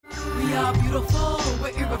are beautiful,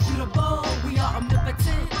 we're irrefutable, we are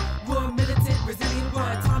omnipotent, we're militant, resilient, we're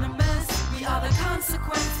autonomous. We are the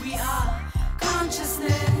consequence, we are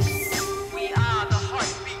consciousness. We are the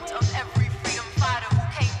heartbeat of every freedom fighter who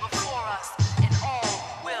came before us, and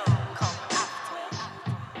all will come after.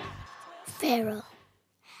 Feral.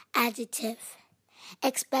 Adjective.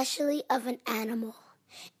 Especially of an animal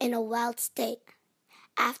in a wild state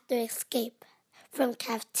after escape from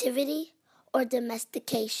captivity or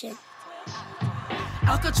domestication.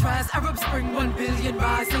 Alcatraz, Arab Spring, 1 billion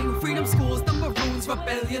rising. Freedom schools, the Maroons,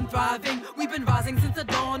 rebellion thriving. We've been rising since the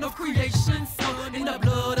dawn of creation. Sun in the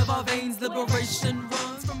blood of our veins, liberation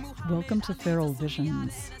runs from... Welcome to Feral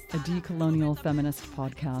Visions, a decolonial feminist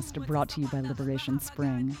podcast brought to you by Liberation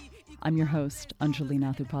Spring. I'm your host, Anjali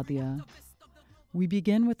Nathupadhyay. We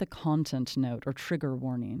begin with a content note or trigger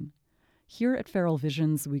warning. Here at Feral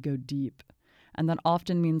Visions, we go deep, and that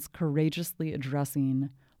often means courageously addressing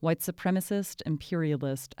white supremacist,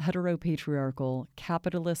 imperialist, heteropatriarchal,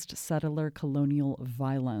 capitalist, settler, colonial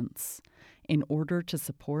violence in order to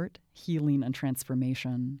support healing and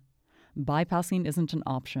transformation. Bypassing isn't an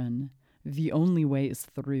option. The only way is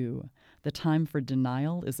through. The time for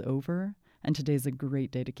denial is over, and today's a great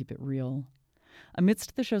day to keep it real.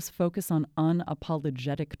 Amidst the show's focus on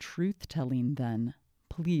unapologetic truth-telling, then,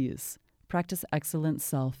 please practice excellent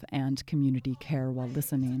self and community care while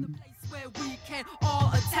listening. Where we can all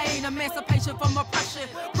attain emancipation from oppression,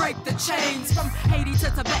 break the chains from Haiti to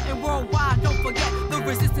Tibet and worldwide. Don't forget the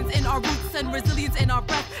resistance in our roots and resilience in our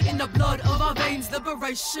breath, in the blood of our veins.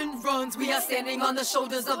 Liberation runs. We are standing on the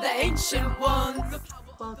shoulders of the ancient ones.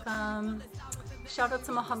 Welcome. Shout out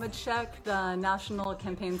to Mohammed Sheikh, the National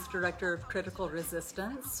Campaigns Director of Critical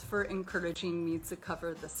Resistance, for encouraging me to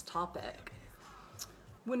cover this topic.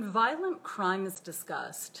 When violent crime is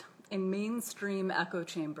discussed in mainstream echo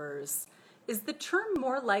chambers, is the term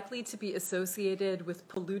more likely to be associated with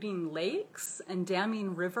polluting lakes and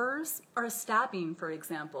damming rivers, or stabbing, for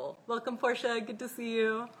example? Welcome, Portia. Good to see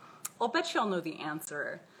you. I'll bet y'all know the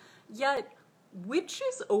answer. Yet, which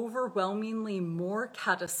is overwhelmingly more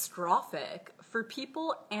catastrophic for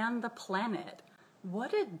people and the planet?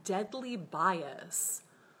 What a deadly bias.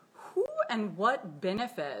 Who and what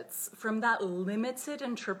benefits from that limited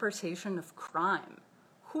interpretation of crime?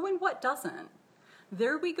 Who and what doesn't?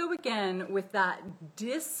 There we go again with that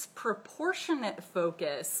disproportionate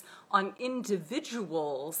focus on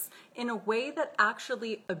individuals in a way that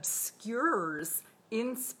actually obscures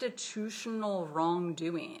institutional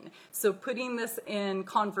wrongdoing. So putting this in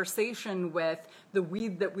conversation with the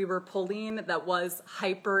weed that we were pulling that was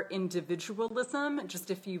hyper-individualism just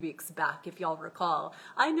a few weeks back, if y'all recall.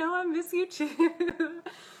 I know, I miss you too.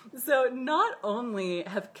 So not only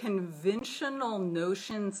have conventional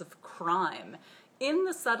notions of crime in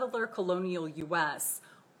the settler colonial U.S.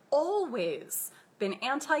 always been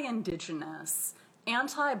anti-indigenous,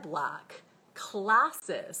 anti-black,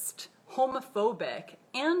 classist, homophobic,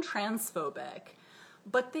 and transphobic,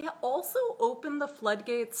 but they also open the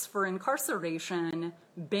floodgates for incarceration,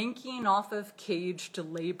 banking off of caged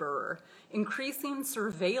labor, increasing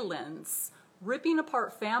surveillance, ripping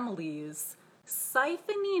apart families,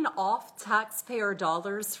 siphoning off taxpayer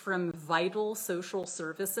dollars from vital social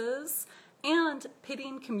services, and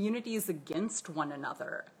pitting communities against one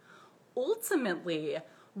another. Ultimately,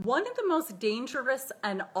 one of the most dangerous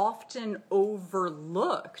and often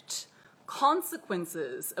overlooked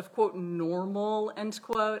consequences of, quote, normal, end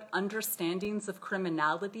quote, understandings of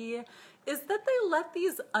criminality is that they let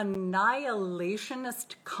these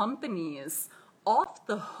annihilationist companies off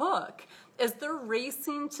the hook as they're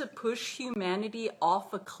racing to push humanity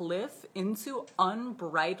off a cliff into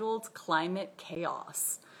unbridled climate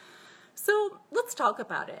chaos. So let's talk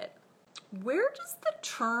about it. Where does the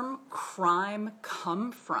term crime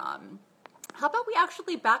come from? How about we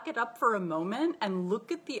actually back it up for a moment and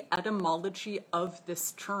look at the etymology of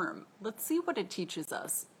this term? Let's see what it teaches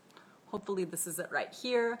us. Hopefully this is it right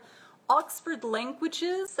here. Oxford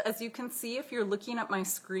Languages, as you can see if you're looking at my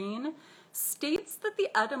screen, states that the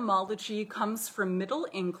etymology comes from Middle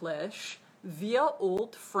English via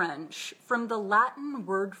Old French from the Latin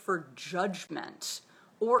word for judgment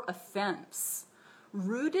or offense,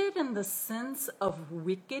 rooted in the sense of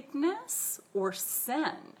wickedness or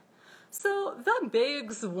sin. So that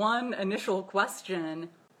begs one initial question: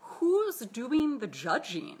 who's doing the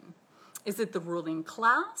judging? Is it the ruling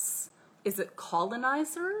class? Is it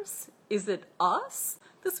colonizers? Is it us?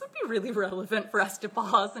 This would be really relevant for us to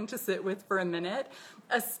pause and to sit with for a minute,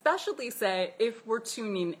 especially, say, if we're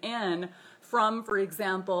tuning in from, for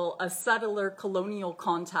example, a settler colonial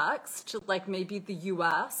context, like maybe the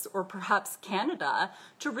US or perhaps Canada,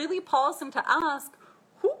 to really pause and to ask,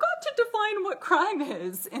 who got to define define what crime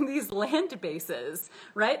is in these land bases,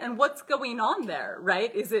 right? And what's going on there,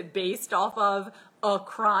 right? Is it based off of a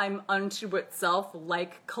crime unto itself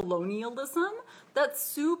like colonialism? That's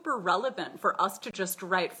super relevant for us to just,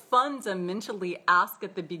 right, fundamentally ask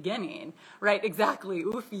at the beginning, right? Exactly.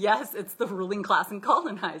 Oof, yes, it's the ruling class and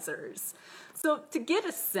colonizers. So to get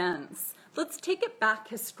a sense, let's take it back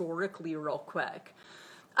historically real quick.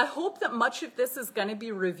 I hope that much of this is going to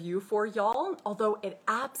be review for y'all, although it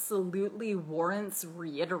absolutely warrants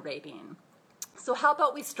reiterating. So how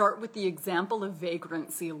about we start with the example of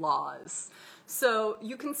vagrancy laws? So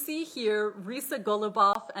you can see here, Risa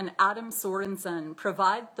Goluboff and Adam Sorensen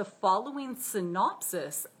provide the following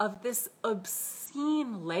synopsis of this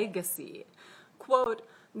obscene legacy. Quote,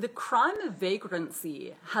 "The crime of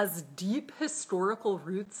vagrancy has deep historical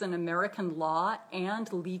roots in American law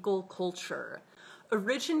and legal culture.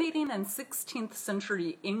 Originating in 16th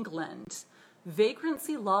century England,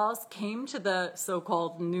 vagrancy laws came to the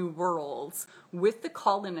so-called New World with the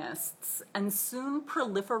colonists and soon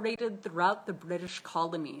proliferated throughout the British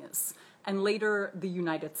colonies and later the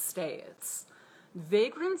United States.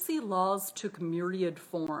 Vagrancy laws took myriad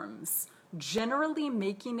forms, generally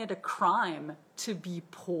making it a crime to be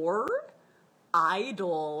poor,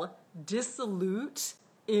 idle, dissolute,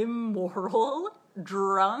 immoral,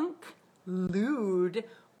 drunk, lewd,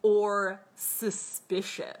 or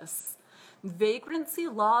suspicious. Vagrancy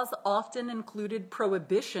laws often included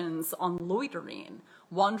prohibitions on loitering,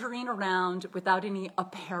 wandering around without any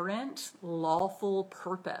apparent lawful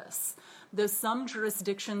purpose, though some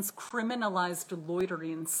jurisdictions criminalized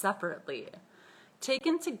loitering separately.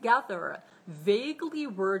 Taken together, vaguely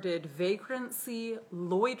worded vagrancy,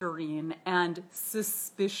 loitering, and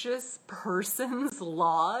suspicious persons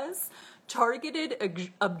laws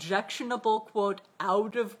targeted objectionable, quote,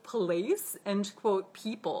 out of place, end quote,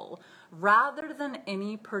 people, rather than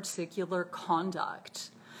any particular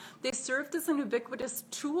conduct. They served as an ubiquitous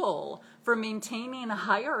tool for maintaining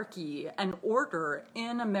hierarchy and order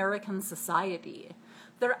in American society.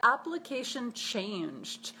 Their application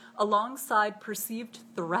changed alongside perceived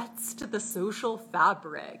threats to the social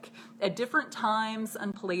fabric at different times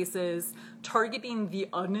and places, targeting the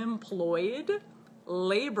unemployed,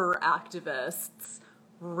 labor activists,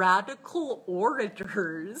 radical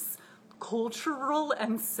orators, cultural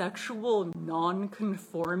and sexual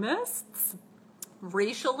nonconformists,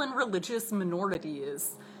 racial and religious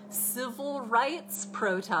minorities, civil rights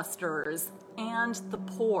protesters, and the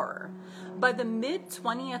poor. By the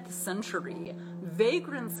mid-20th century,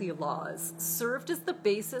 vagrancy laws served as the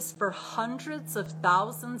basis for hundreds of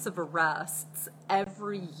thousands of arrests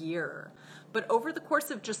every year. But over the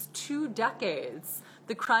course of just 2 decades,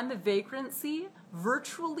 the crime of vagrancy,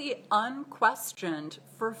 virtually unquestioned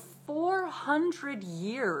for 400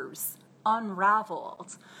 years,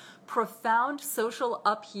 unraveled. Profound social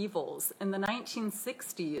upheavals in the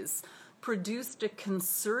 1960s produced a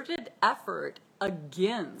concerted effort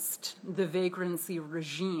against the vagrancy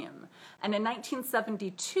regime. And in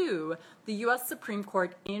 1972, the US Supreme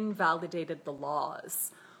Court invalidated the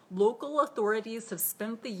laws. Local authorities have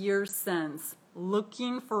spent the years since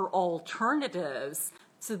looking for alternatives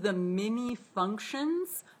to the many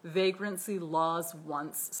functions vagrancy laws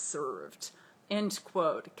once served. End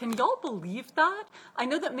quote. Can y'all believe that? I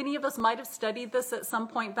know that many of us might have studied this at some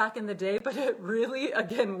point back in the day, but it really,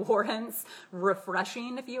 again, warrants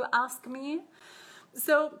refreshing if you ask me.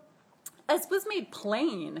 So, as was made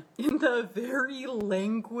plain in the very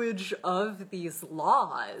language of these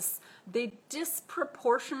laws, they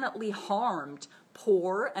disproportionately harmed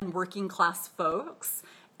poor and working class folks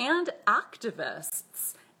and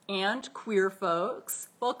activists and queer folks.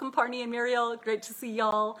 Welcome, Parney and Muriel. Great to see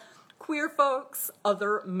y'all. Queer folks,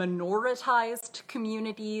 other minoritized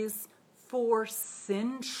communities for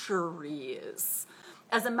centuries.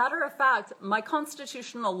 As a matter of fact, my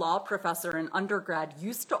constitutional law professor in undergrad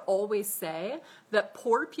used to always say that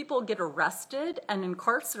poor people get arrested and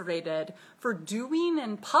incarcerated for doing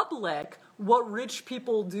in public what rich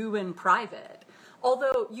people do in private.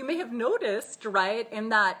 Although you may have noticed, right, in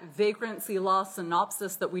that vagrancy law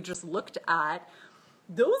synopsis that we just looked at,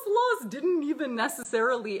 those laws didn't even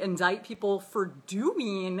necessarily indict people for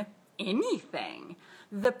doing anything.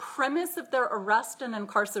 The premise of their arrest and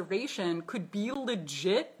incarceration could be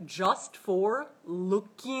legit just for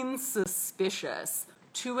looking suspicious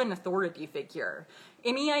to an authority figure.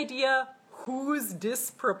 Any idea who's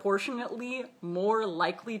disproportionately more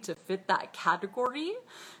likely to fit that category?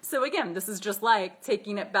 So again, this is just like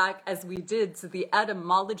taking it back as we did to the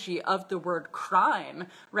etymology of the word crime,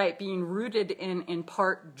 right? Being rooted in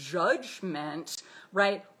part judgment,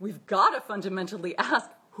 right? We've got to fundamentally ask,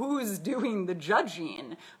 who's doing the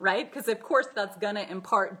judging, right? Because of course that's going to in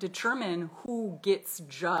part determine who gets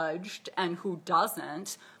judged and who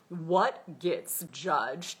doesn't, what gets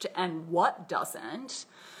judged and what doesn't.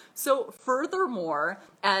 So furthermore,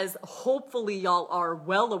 as hopefully y'all are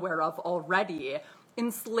well aware of already,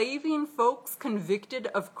 enslaving folks convicted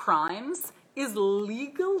of crimes is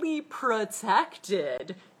legally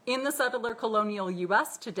protected in the settler colonial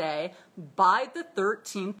U.S. today by the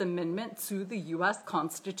 13th Amendment to the U.S.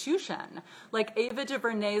 Constitution. Like Ava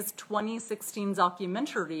DuVernay's 2016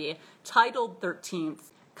 documentary titled 13th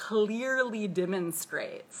clearly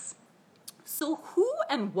demonstrates. So who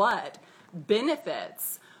and what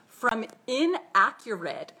benefits from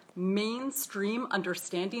inaccurate mainstream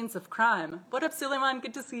understandings of crime? What up, Suleiman?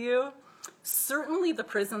 Good to see you. Certainly the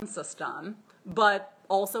prison system, but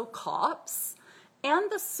also cops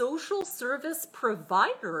and the social service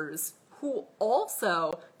providers who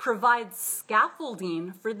also provide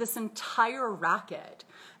scaffolding for this entire racket,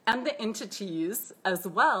 and the entities as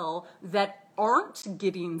well that aren't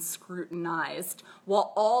getting scrutinized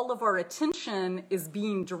while all of our attention is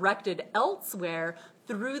being directed elsewhere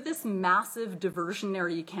through this massive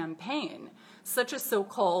diversionary campaign, such as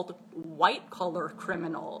so-called white-collar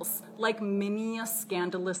criminals, like many a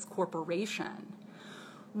scandalous corporation.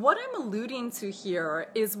 What I'm alluding to here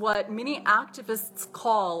is what many activists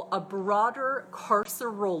call a broader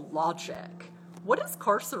carceral logic. What does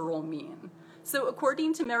carceral mean? So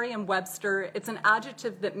according to Merriam-Webster, it's an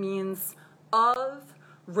adjective that means of,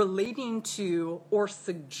 relating to, or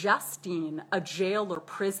suggesting a jail or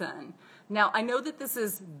prison. Now, I know that this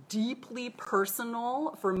is deeply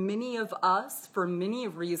personal for many of us for many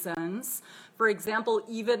reasons. For example,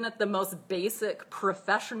 even at the most basic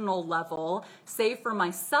professional level, say for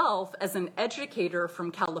myself as an educator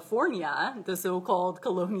from California, the so-called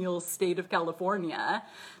colonial state of California,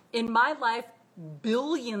 in my life,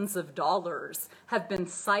 billions of dollars have been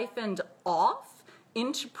siphoned off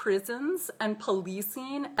into prisons and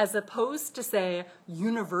policing as opposed to, say,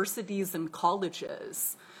 universities and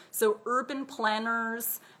colleges. So urban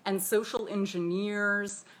planners and social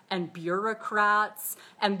engineers and bureaucrats,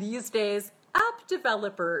 and these days app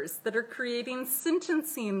developers that are creating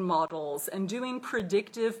sentencing models and doing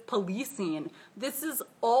predictive policing. This is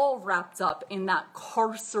all wrapped up in that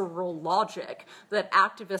carceral logic that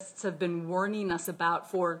activists have been warning us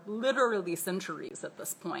about for literally centuries at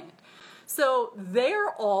this point. So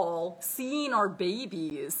they're all seeing our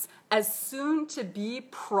babies as soon to be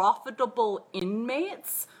profitable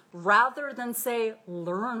inmates rather than, say,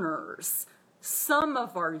 learners. Some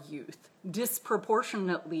of our youth,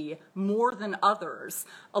 disproportionately more than others,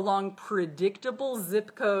 along predictable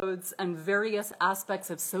zip codes and various aspects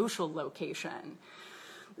of social location.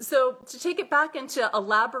 So to take it back and to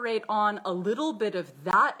elaborate on a little bit of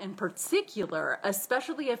that in particular,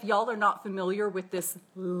 especially if y'all are not familiar with this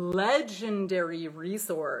legendary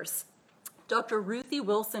resource, Dr. Ruthie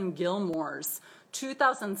Wilson Gilmore's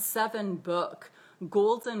 2007 book,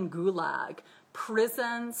 Golden Gulag,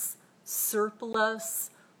 Prisons, Surplus,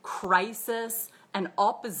 Crisis, and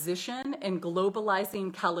Opposition in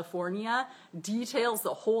Globalizing California details a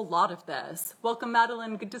whole lot of this. Welcome,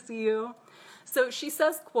 Madeline. Good to see you. So she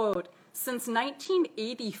says, quote, since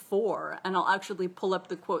 1984, and I'll actually pull up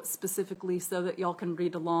the quote specifically so that y'all can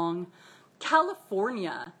read along,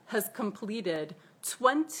 California has completed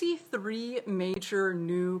 23 major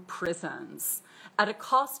new prisons at a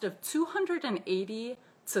cost of $280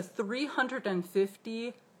 to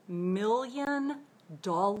 $350 million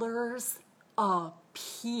a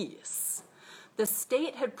piece. The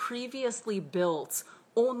state had previously built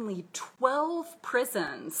only 12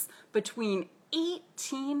 prisons between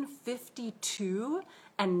 1852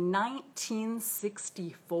 and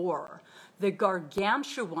 1964. The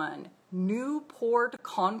gargantuan, new poured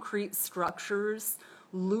concrete structures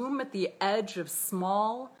loom at the edge of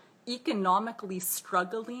small, economically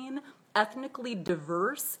struggling, ethnically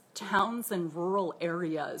diverse towns and rural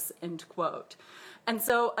areas, end quote. And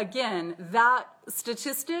so, again, that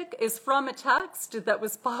statistic is from a text that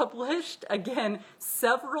was published, again,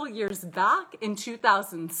 several years back in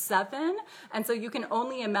 2007. And so you can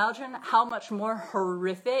only imagine how much more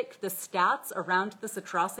horrific the stats around this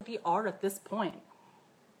atrocity are at this point.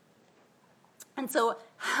 And so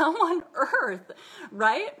how on earth,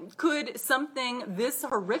 right, could something this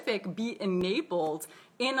horrific be enabled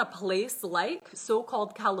in a place like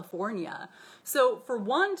so-called California? So for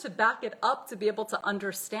one, to back it up, to be able to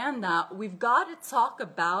understand that, we've got to talk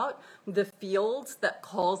about the field that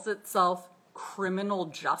calls itself criminal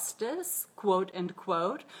justice, quote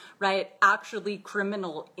unquote, right? Actually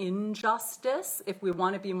criminal injustice, if we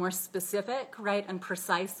want to be more specific, right, and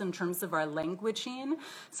precise in terms of our languaging.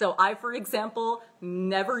 So I, for example,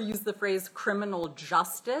 never use the phrase criminal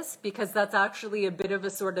justice because that's actually a bit of a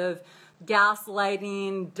sort of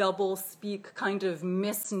gaslighting, double speak kind of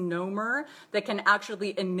misnomer that can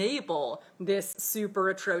actually enable this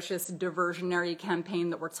super atrocious diversionary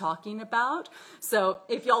campaign that we're talking about. So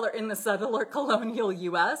if y'all are in the settler colonial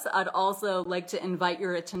US, I'd also like to invite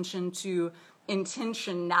your attention to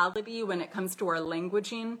intentionality when it comes to our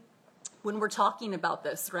languaging. When we're talking about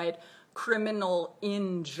this, right? Criminal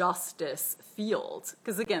injustice field.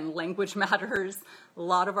 Because again, language matters. A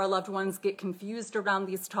lot of our loved ones get confused around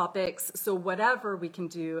these topics. So whatever we can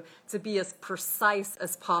do to be as precise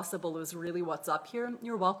as possible is really what's up here.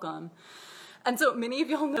 You're welcome. And so many of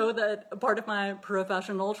y'all know that part of my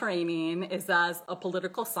professional training is as a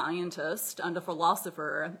political scientist and a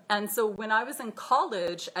philosopher. And so when I was in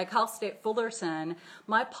college at Cal State Fullerton,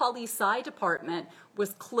 my poli-sci department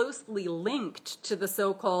was closely linked to the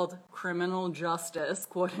so-called criminal justice,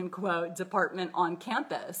 quote unquote, department on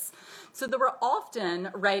campus. So there were often,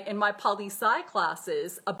 right, in my poli-sci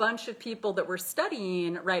classes, a bunch of people that were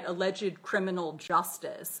studying, right, alleged criminal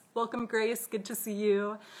justice. Welcome, Grace, good to see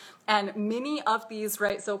you. And many of these,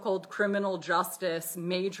 right, so-called criminal justice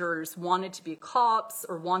majors wanted to be cops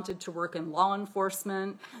or wanted to work in law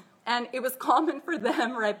enforcement. And it was common for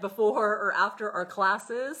them, right, before or after our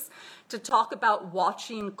classes to talk about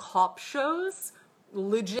watching cop shows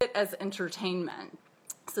legit as entertainment.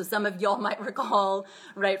 So some of y'all might recall,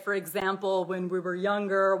 right, for example, when we were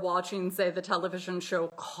younger, watching, say, the television show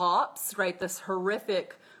Cops, right, this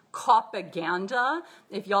horrific propaganda.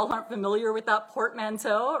 If y'all aren't familiar with that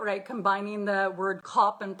portmanteau, right, combining the word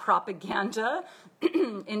cop and propaganda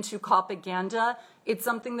into propaganda, it's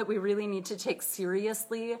something that we really need to take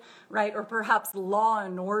seriously, right? Or perhaps Law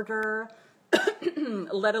and Order,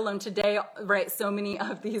 let alone today, right, so many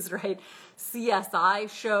of these, right, CSI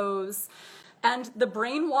shows. And the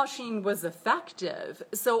brainwashing was effective.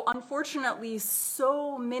 So unfortunately,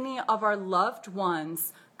 so many of our loved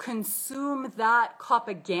ones consume that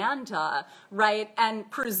propaganda, right? And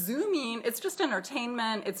presuming it's just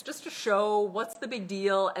entertainment, it's just a show, what's the big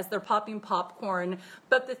deal, as they're popping popcorn.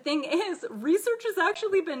 But the thing is, research has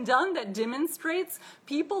actually been done that demonstrates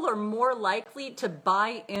people are more likely to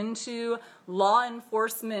buy into law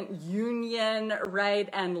enforcement union, right,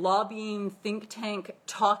 and lobbying think tank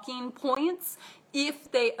talking points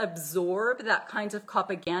if they absorb that kind of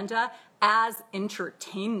propaganda as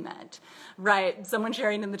entertainment, right? Someone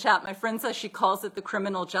sharing in the chat, my friend says she calls it the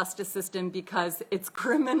criminal justice system because it's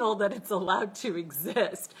criminal that it's allowed to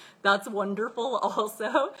exist. That's wonderful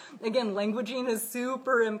also. Again, languaging is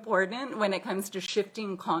super important when it comes to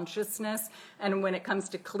shifting consciousness and when it comes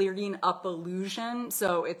to clearing up illusion.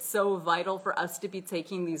 So it's so vital for us to be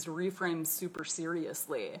taking these reframes super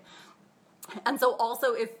seriously. And so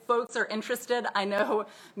also, if folks are interested, I know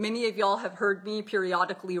many of y'all have heard me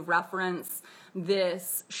periodically reference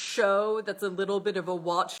this show that's a little bit of a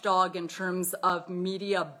watchdog in terms of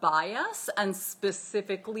media bias and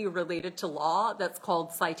specifically related to law, that's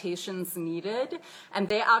called Citations Needed. And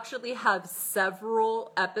they actually have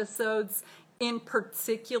several episodes in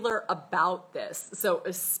particular about this. So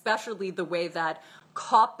especially the way that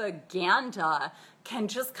propaganda can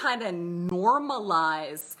just kind of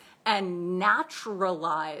normalize and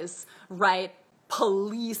naturalize, right,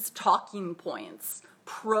 police talking points,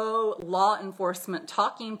 pro-law enforcement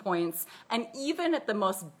talking points, and even at the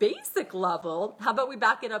most basic level, how about we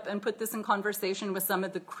back it up and put this in conversation with some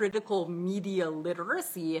of the critical media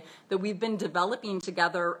literacy that we've been developing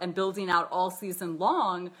together and building out all season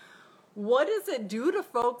long. What does it do to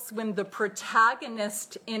folks when the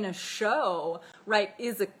protagonist in a show, right,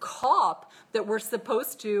 is a cop that we're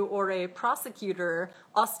supposed to, or a prosecutor,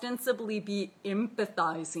 ostensibly be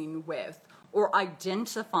empathizing with or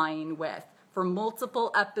identifying with for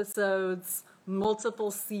multiple episodes,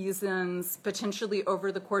 multiple seasons, potentially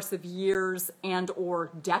over the course of years and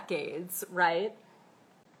or decades, right?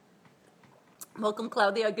 Welcome,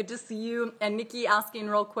 Claudia. Good to see you. And Nikki asking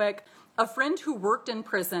real quick, a friend who worked in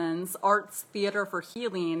prisons, Arts Theater for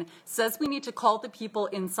Healing, says we need to call the people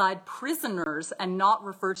inside prisoners and not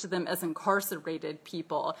refer to them as incarcerated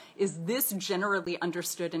people. Is this generally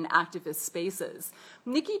understood in activist spaces?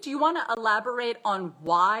 Nikki, do you want to elaborate on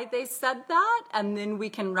why they said that? And then we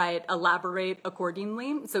can, elaborate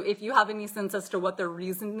accordingly. So if you have any sense as to what their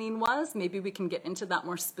reasoning was, maybe we can get into that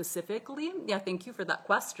more specifically. Yeah, thank you for that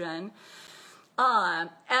question.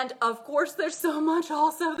 And of course, there's so much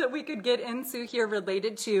also that we could get into here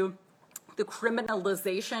related to the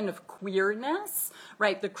criminalization of queerness,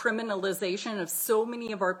 right? The criminalization of so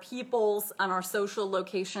many of our peoples and our social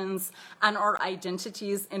locations and our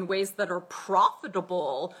identities in ways that are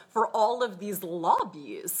profitable for all of these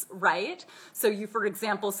lobbies, right? So you, for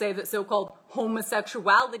example, say that so-called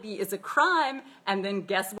homosexuality is a crime, and then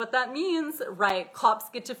guess what that means, right? Cops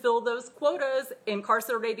get to fill those quotas,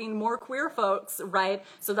 incarcerating more queer folks, right?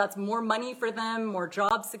 So that's more money for them, more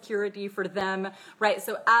job security for them, right?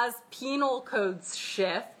 So as penal codes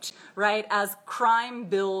shift, right, as crime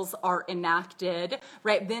bills are enacted,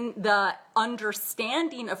 right, then the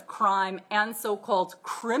understanding of crime and so-called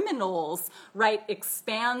criminals, right,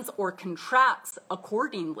 expands or contracts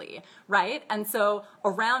accordingly, right? And so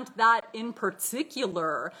around that in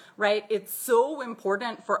particular, right, it's so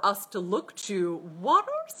important for us to look to what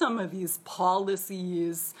are some of these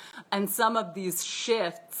policies and some of these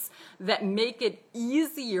shifts that make it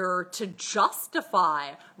easier to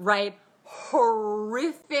justify, right,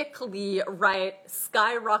 horrifically, right,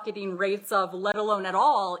 skyrocketing rates of, let alone at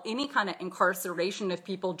all, any kind of incarceration of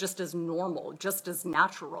people just as normal, just as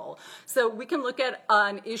natural. So we can look at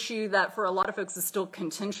an issue that for a lot of folks is still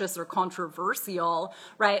contentious or controversial,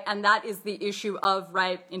 right, and that is the issue of,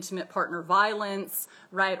 right, intimate partner violence,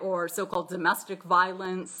 right, or so-called domestic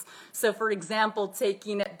violence. So for example,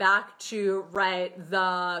 taking it back to, right,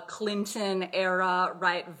 the Clinton era,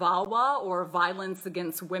 right, VAWA, or Violence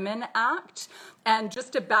Against Women Act. And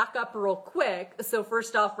just to back up real quick, so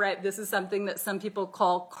first off, right, this is something that some people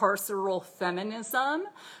call carceral feminism,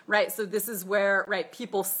 right? So this is where, right,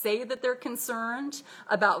 people say that they're concerned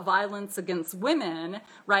about violence against women,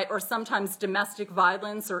 right, or sometimes domestic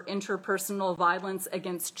violence or interpersonal violence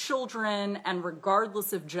against children, and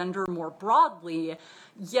regardless of gender more broadly,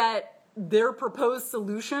 yet their proposed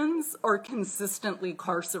solutions are consistently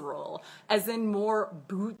carceral, as in more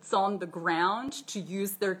boots on the ground, to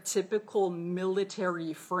use their typical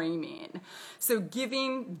military framing. So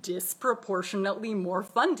giving disproportionately more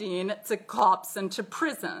funding to cops and to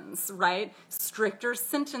prisons, right? Stricter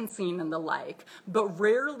sentencing and the like. But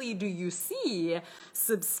rarely do you see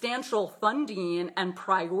substantial funding and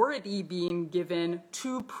priority being given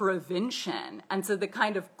to prevention. And so the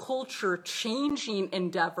kind of culture changing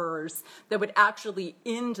endeavors that would actually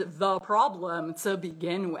end the problem to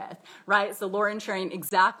begin with, right? So Lauren sharing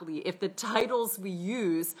exactly, if the titles we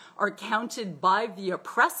use are counted by the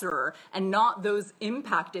oppressor and not those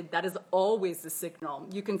impacted, that is always a signal.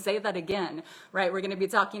 You can say that again, right? We're going to be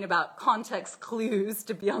talking about context clues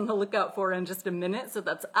to be on the lookout for in just a minute, so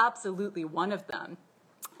that's absolutely one of them.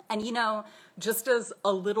 And you know, just as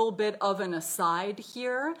a little bit of an aside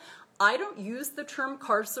here, I don't use the term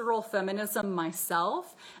carceral feminism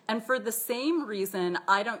myself, and for the same reason,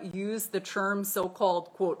 I don't use the term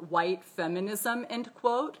so-called, quote, white feminism, end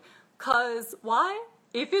quote, because why?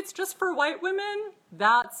 If it's just for white women,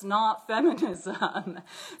 that's not feminism.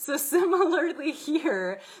 So similarly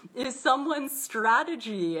here, if someone's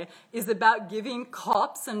strategy is about giving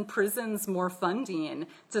cops and prisons more funding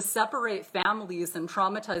to separate families and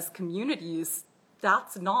traumatize communities,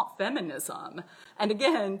 that's not feminism. And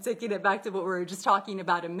again, taking it back to what we were just talking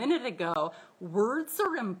about a minute ago, words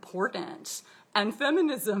are important. And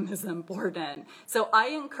feminism is important. So I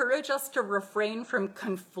encourage us to refrain from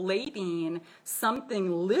conflating something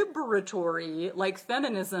liberatory, like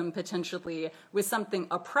feminism potentially, with something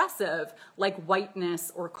oppressive, like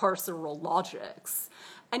whiteness or carceral logics.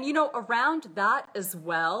 And you know, around that as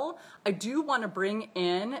well, I do want to bring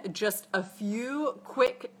in just a few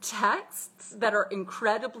quick texts that are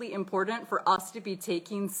incredibly important for us to be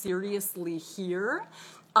taking seriously here.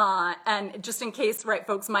 And just in case, right,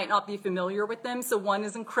 folks might not be familiar with them. So one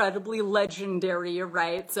is incredibly legendary,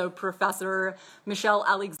 right? So Professor Michelle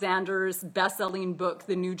Alexander's best-selling book,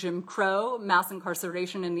 The New Jim Crow, Mass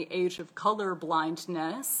Incarceration in the Age of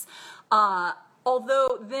Colorblindness.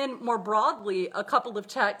 Although then more broadly, a couple of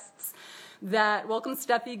texts that, welcome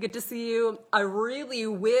Steffi, good to see you, I really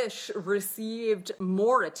wish received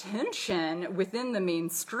more attention within the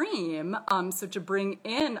mainstream. So to bring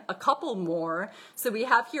in a couple more. So we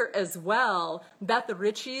have here as well, Beth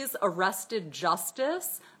Ritchie's Arrested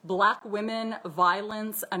Justice, Black Women,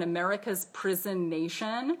 Violence, and America's Prison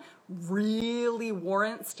Nation, really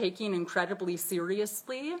warrants taking incredibly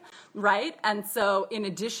seriously, right? And so in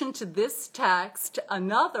addition to this text,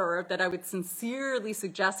 another that I would sincerely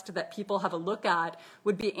suggest that people have a look at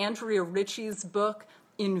would be Andrea Ritchie's book,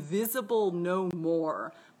 Invisible No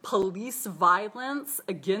More, Police Violence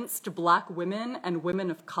Against Black Women and Women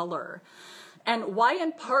of Color. And why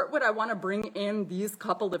in part would I want to bring in these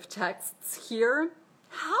couple of texts here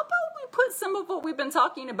how about we put some of what we've been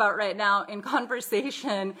talking about right now in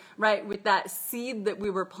conversation, right, with that seed that we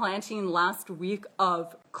were planting last week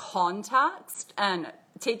of context and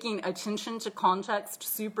taking attention to context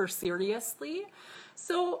super seriously.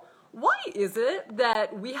 So why is it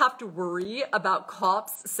that we have to worry about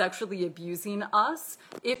cops sexually abusing us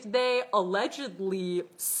if they allegedly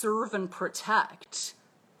serve and protect?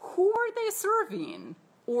 Who are they serving?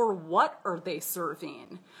 Or what are they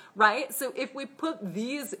serving, right? So if we put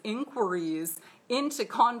these inquiries into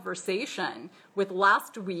conversation with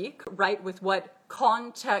last week, right, with what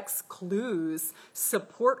context clues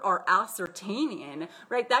support our ascertaining,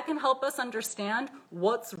 right, that can help us understand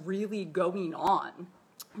what's really going on.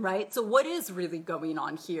 Right? So what is really going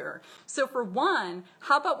on here? So for one,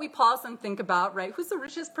 how about we pause and think about, right, who's the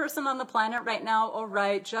richest person on the planet right now? Oh,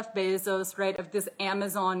 right, Jeff Bezos, right, of this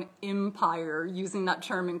Amazon empire, using that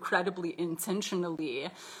term incredibly intentionally.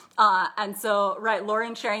 And so, right,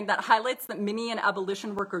 Lauren sharing that highlights that many in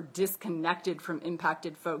abolition work are disconnected from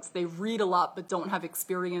impacted folks. They read a lot, but don't have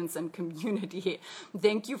experience and community.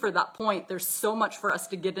 Thank you for that point. There's so much for us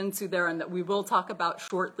to get into there and that we will talk about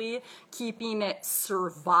shortly, keeping it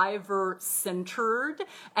survivor-centered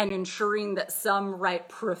and ensuring that some, right,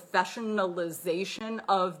 professionalization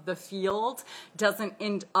of the field doesn't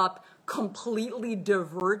end up completely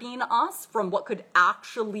diverting us from what could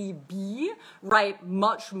actually be, right,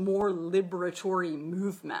 much more liberatory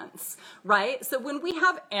movements, right? So when we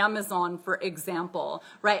have Amazon, for example,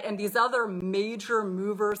 right, and these other major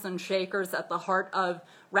movers and shakers at the heart of,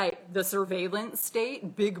 right, the surveillance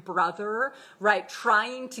state, Big Brother, right,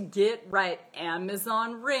 trying to get, right,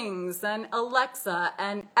 Amazon Rings and Alexa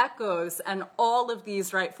and Echoes and all of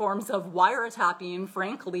these, right, forms of wiretapping,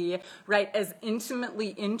 frankly, right, as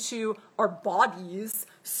intimately into our bodies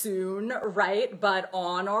soon, right, but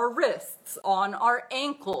on our wrists, on our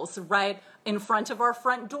ankles, right, in front of our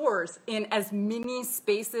front doors, in as many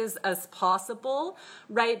spaces as possible,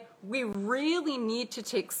 right, we really need to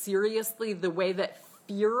take seriously the way that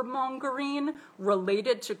fear-mongering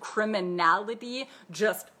related to criminality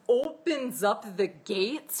just opens up the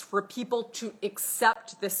gates for people to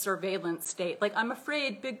accept this surveillance state. Like, I'm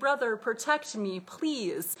afraid, Big Brother, protect me,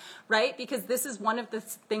 please, right? Because this is one of the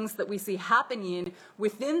things that we see happening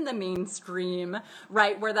within the mainstream,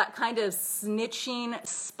 right, where that kind of snitching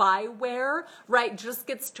spyware, right, just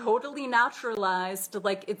gets totally naturalized,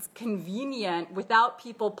 like it's convenient without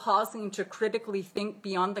people pausing to critically think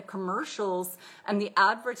beyond the commercials and the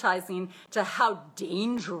advertising to how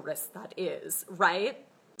dangerous that is, right?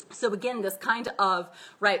 So again, this kind of,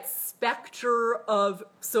 right, specter of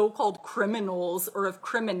so-called criminals or of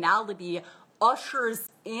criminality ushers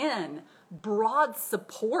in broad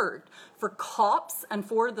support for cops and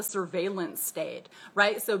for the surveillance state,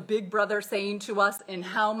 right? So Big Brother saying to us in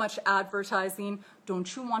how much advertising,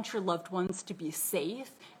 don't you want your loved ones to be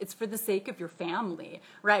safe? It's for the sake of your family,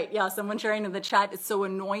 right? Yeah, someone sharing in the chat, it's so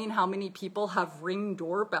annoying how many people have Ring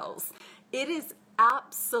doorbells. It is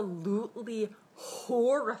absolutely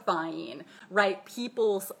horrifying, right?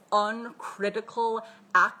 People's uncritical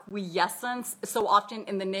acquiescence, so often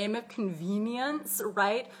in the name of convenience,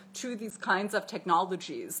 right, to these kinds of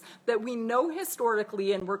technologies that we know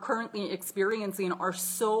historically and we're currently experiencing are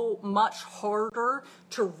so much harder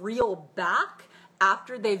to reel back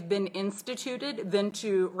after they've been instituted than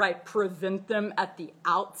to, right, prevent them at the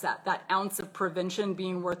outset, that ounce of prevention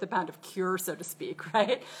being worth a pound of cure, so to speak,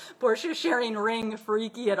 right? Portia sharing Ring,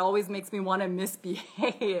 freaky, it always makes me want to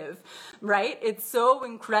misbehave, right? It's so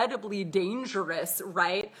incredibly dangerous,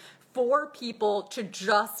 right, for people to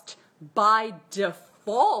just by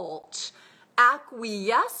default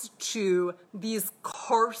acquiesce to these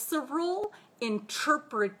carceral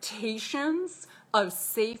interpretations of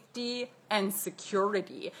safety and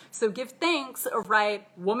security. So give thanks, right,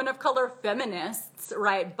 women of color feminists,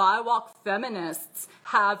 right, BIWOC feminists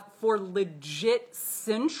have for legit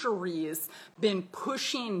centuries been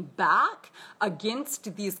pushing back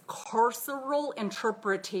against these carceral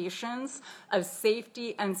interpretations of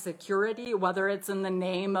safety and security, whether it's in the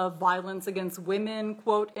name of violence against women,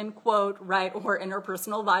 quote unquote, right, or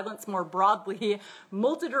interpersonal violence more broadly,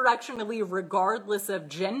 multidirectionally regardless of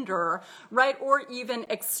gender, right, or even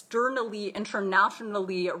externally,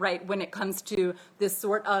 internationally, right, when it comes to this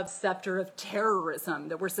sort of scepter of terrorism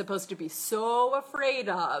that we're supposed to be so afraid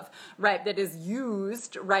of, right, that is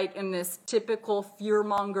used, right, in this typical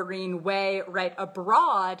fear-mongering way, right,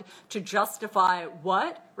 abroad to justify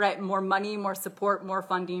what? Right, more money, more support, more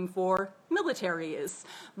funding for militaries,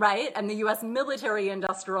 right? And the U.S.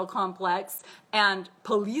 military-industrial complex and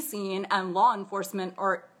policing and law enforcement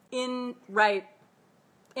are in, right,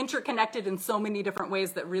 interconnected in so many different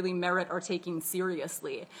ways that really merit our taking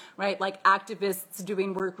seriously, right? Like activists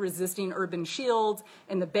doing work resisting urban shield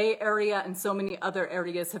in the Bay Area and so many other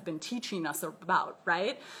areas have been teaching us about,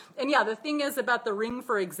 right? And yeah, the thing is about the Ring,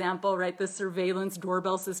 for example, right, the surveillance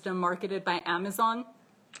doorbell system marketed by Amazon,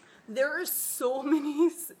 there are so many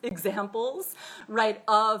examples, right,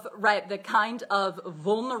 of, right, the kind of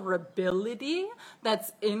vulnerability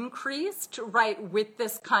that's increased, right, with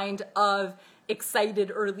this kind of excited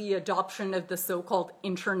early adoption of the so-called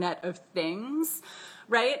Internet of Things,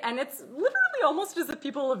 right? And it's literally almost as if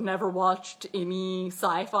people have never watched any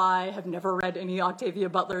sci-fi, have never read any Octavia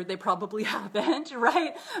Butler. They probably haven't,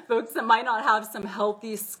 right? Folks that might not have some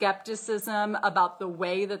healthy skepticism about the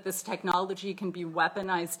way that this technology can be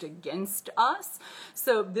weaponized against us.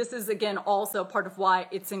 So this is, again, also part of why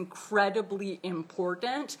it's incredibly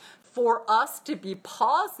important for us to be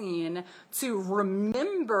pausing to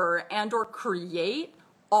remember and or create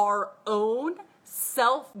our own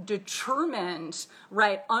self-determined,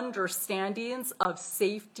 right, understandings of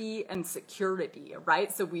safety and security,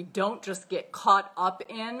 right? So we don't just get caught up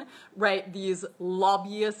in, right, these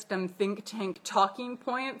lobbyist and think tank talking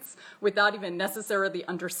points without even necessarily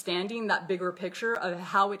understanding that bigger picture of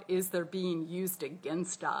how it is they're being used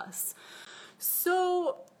against us.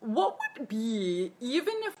 So what would be,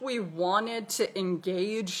 even if we wanted to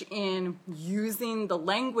engage in using the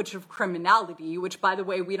language of criminality, which, by the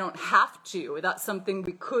way, we don't have to, that's something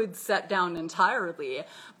we could set down entirely,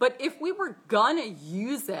 but if we were gonna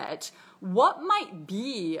use it, what might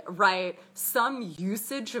be, right, some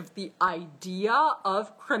usage of the idea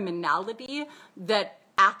of criminality that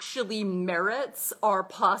actually merits are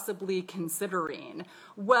possibly considering?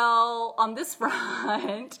 Well, on this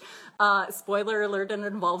front, spoiler alert, and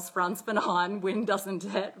it involves Frantz Fanon, when doesn't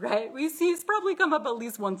it, right? He's probably come up at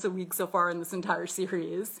least once a week so far in this entire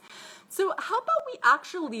series. So how about we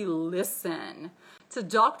actually listen to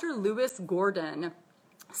Dr. Lewis Gordon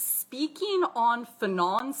speaking on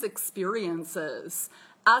Fanon's experiences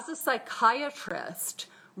as a psychiatrist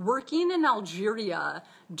working in Algeria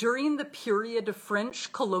during the period of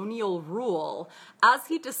French colonial rule, as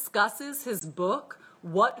he discusses his book,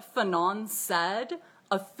 What Fanon Said,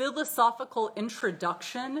 a philosophical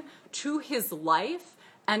introduction to his life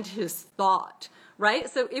and his thought, right?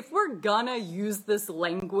 So if we're gonna use this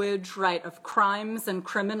language, right, of crimes and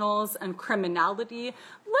criminals and criminality,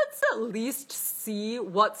 let's at least see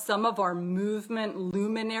what some of our movement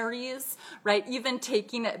luminaries, right, even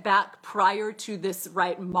taking it back prior to this,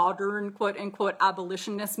 right, modern, quote unquote,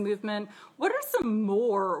 abolitionist movement, what are some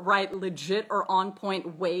more, right, legit or on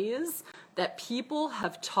point ways that people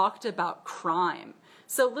have talked about crime?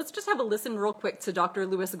 So let's just have a listen real quick to Dr.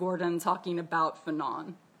 Lewis Gordon talking about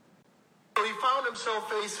Fanon. So he found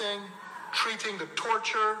himself facing treating the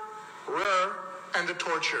torturer and the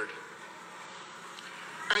tortured.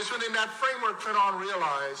 And it's within that framework Fanon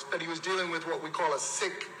realized that he was dealing with what we call a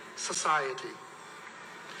sick society.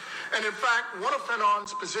 And in fact, one of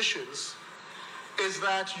Fanon's positions is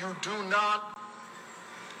that you do not,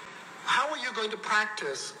 how are you going to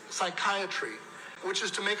practice psychiatry, which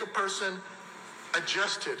is to make a person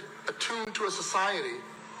adjusted, attuned to a society,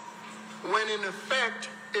 when in effect,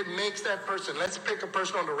 it makes that person, let's pick a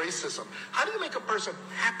person on the racism. How do you make a person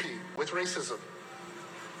happy with racism?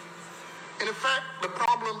 And in fact, the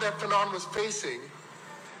problem that Fanon was facing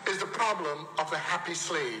is the problem of the happy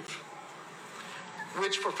slave,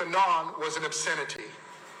 which for Fanon was an obscenity.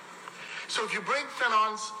 So if you bring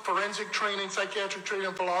Fanon's forensic training, psychiatric training,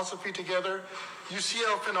 and philosophy together, you see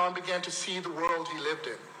how Fanon began to see the world he lived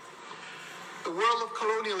in. The world of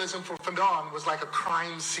colonialism for Fanon was like a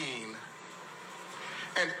crime scene.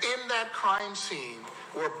 And in that crime scene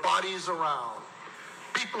were bodies around,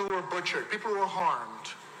 people who were butchered, people who were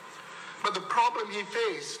harmed. But the problem he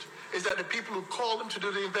faced is that the people who called him to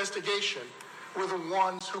do the investigation were the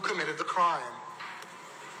ones who committed the crime.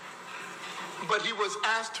 But he was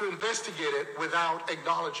asked to investigate it without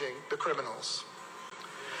acknowledging the criminals.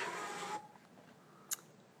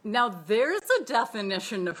 Now, there's a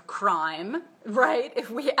definition of crime, right? If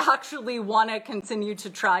we actually want to continue to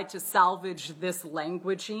try to salvage this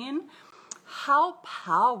languaging, how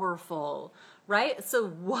powerful, right? So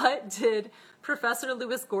what did Professor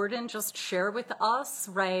Lewis Gordon just share with us,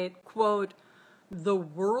 right? Quote, the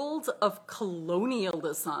world of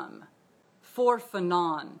colonialism for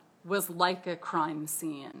Fanon was like a crime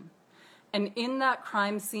scene. And in that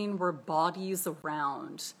crime scene were bodies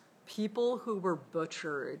around, people who were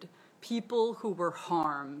butchered, people who were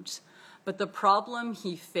harmed. But the problem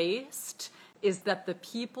he faced is that the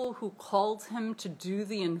people who called him to do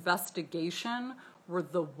the investigation were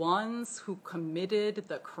the ones who committed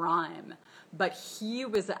the crime, but he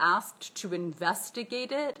was asked to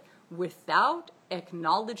investigate it without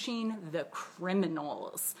acknowledging the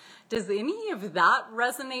criminals. Does any of that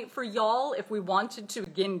resonate for y'all? If we wanted to,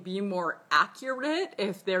 again, be more accurate,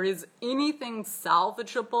 if there is anything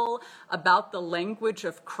salvageable about the language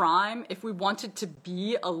of crime, if we wanted to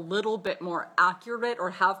be a little bit more accurate or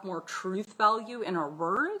have more truth value in our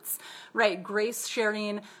words, right? Grace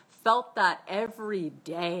sharing felt that every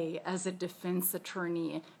day as a defense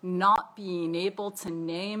attorney, not being able to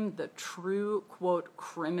name the true, quote,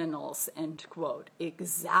 criminals, end quote,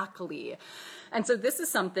 exactly. And so this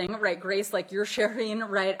is something, right, Grace, like you're sharing,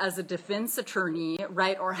 right, as a defense attorney,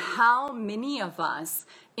 right, or how many of us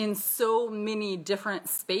in so many different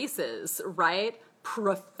spaces, right,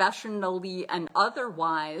 professionally and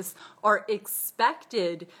otherwise, are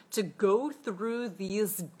expected to go through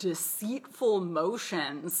these deceitful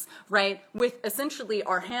motions, right, with essentially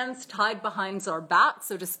our hands tied behind our back,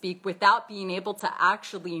 so to speak, without being able to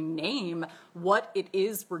actually name what it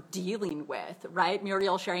is we're dealing with, right?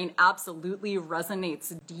 Muriel sharing absolutely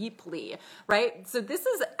resonates deeply, right? So this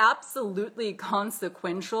is absolutely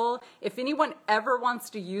consequential. If anyone ever wants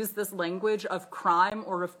to use this language of crime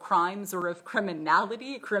or of crimes or of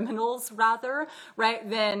criminals rather, right,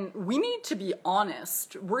 then we need to be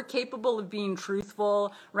honest. We're capable of being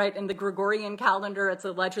truthful, right? In the Gregorian calendar, it's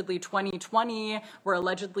allegedly 2020. We're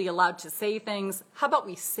allegedly allowed to say things. How about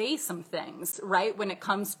we say some things, right, when it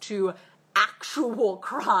comes to actual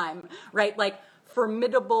crime, right? Like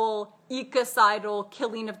formidable, ecocidal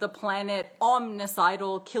killing of the planet,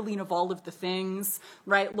 omnicidal killing of all of the things,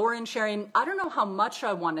 right? Lauren sharing, I don't know how much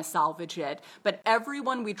I want to salvage it, but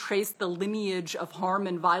everyone we trace the lineage of harm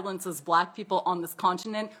and violence as Black people on this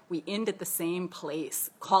continent, we end at the same place,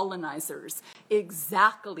 colonizers.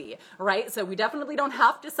 Exactly, right? So we definitely don't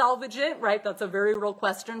have to salvage it, right? That's a very real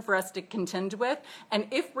question for us to contend with. And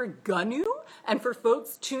if we're gonna, and for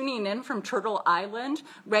folks tuning in from Turtle Island,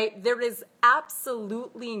 right, there is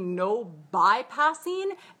absolutely no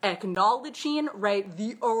bypassing, acknowledging, right,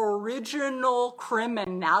 the original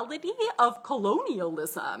criminality of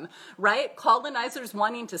colonialism, right? Colonizers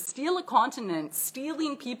wanting to steal a continent,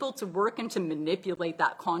 stealing people to work and to manipulate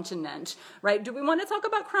that continent, right? Do we want to talk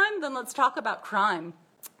about crime? Then let's talk about crime.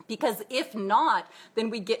 Because if not, then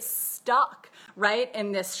we get stuck, right,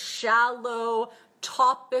 in this shallow,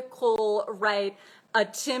 topical, right,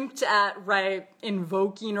 attempt at, right,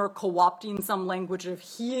 invoking or co-opting some language of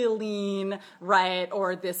healing, right,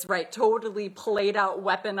 or this, right, totally played out,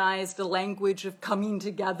 weaponized language of coming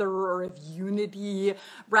together or of unity,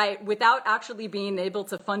 right, without actually being able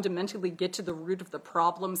to fundamentally get to the root of the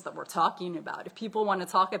problems that we're talking about. If people want to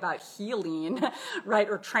talk about healing, right,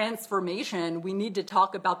 or transformation, we need to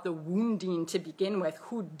talk about the wounding to begin with,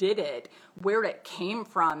 who did it, where it came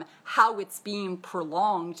from, how it's being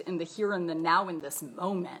prolonged in the here and the now in this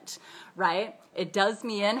moment, right? It does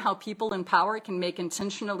me in how people in power can make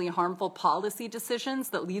intentionally harmful policy decisions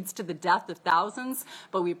that leads to the death of thousands,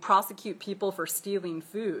 but we prosecute people for stealing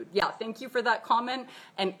food. Yeah, thank you for that comment.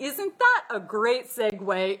 And isn't that a great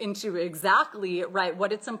segue into exactly, right,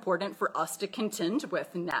 what it's important for us to contend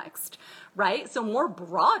with next, right? So more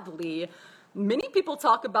broadly, many people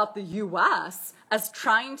talk about the U.S. as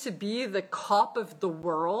trying to be the cop of the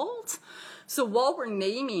world. So while we're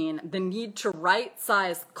naming the need to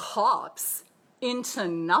right-size cops into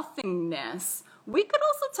nothingness, we could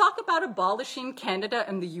also talk about abolishing Canada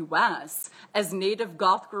and the U.S. as Native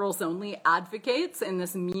Goth Girls Only advocates in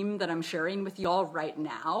this meme that I'm sharing with y'all right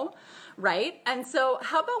now, right? And so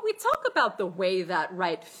how about we talk about the way that,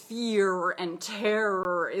 right, fear and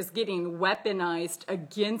terror is getting weaponized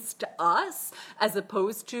against us as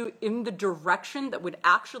opposed to in the direction that would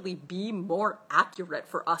actually be more accurate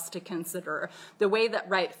for us to consider. The way that,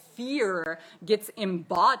 right, fear gets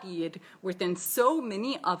embodied within so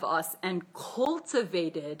many of us and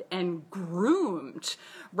cultivated and groomed,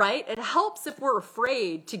 right? It helps if we're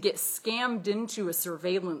afraid to get scammed into a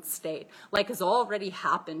surveillance state, like has already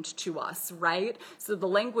happened to us, right? So the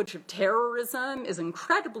language of terrorism is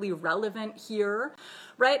incredibly relevant here,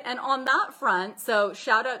 right? And on that front, so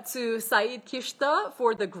shout out to Saeed Kishta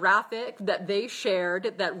for the graphic that they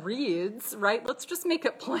shared that reads, right? Let's just make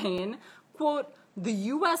it plain, quote, "The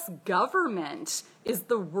U.S. government is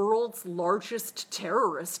the world's largest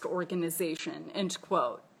terrorist organization," end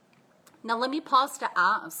quote. Now let me pause to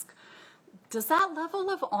ask, does that level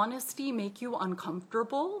of honesty make you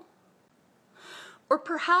uncomfortable? Or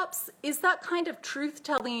perhaps is that kind of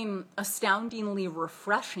truth-telling astoundingly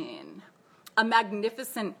refreshing, a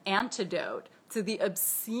magnificent antidote to the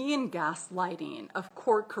obscene gaslighting of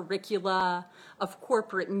core curricula, of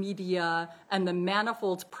corporate media, and the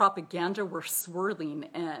manifold propaganda we're swirling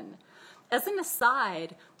in. As an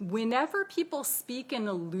aside, whenever people speak in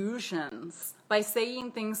illusions by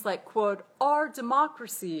saying things like, quote, our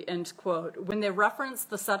democracy, end quote, when they reference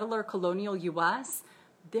the settler colonial U.S.,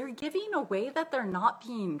 they're giving away that they're not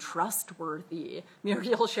being trustworthy,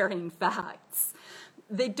 Muriel sharing facts.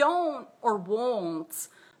 They don't or won't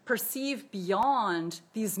perceive beyond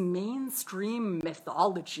these mainstream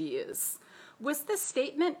mythologies. Was this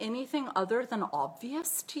statement anything other than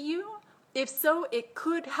obvious to you? If so, it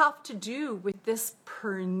could have to do with this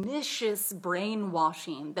pernicious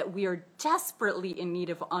brainwashing that we are desperately in need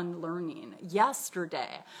of unlearning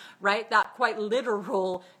yesterday, right? That quite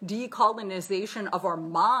literal decolonization of our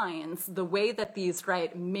minds, the way that these,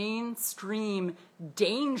 right, mainstream,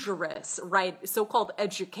 dangerous, right, so-called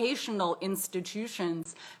educational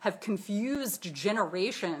institutions have confused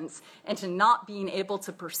generations into not being able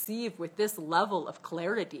to perceive with this level of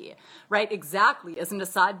clarity, right? Exactly. As an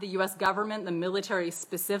aside, the U.S. government, the military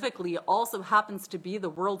specifically, also happens to be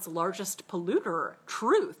the world's largest polluter,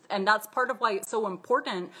 truth. And that's part of why it's so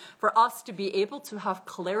important for us to be able to have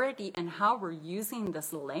clarity in how we're using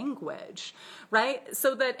this language, right?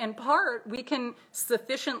 So that in part, we can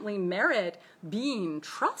sufficiently merit being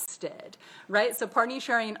trusted, right? So party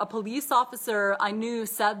sharing, a police officer I knew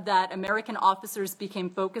said that American officers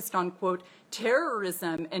became focused on, quote,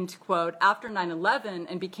 terrorism, end quote, after 9/11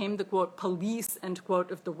 and became the, quote, police, end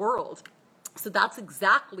quote, of the world. So that's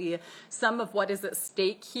exactly some of what is at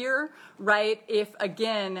stake here, right? If,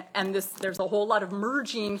 again, and there's a whole lot of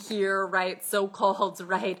merging here, right, so-called,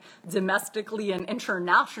 right, domestically and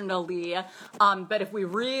internationally, but if we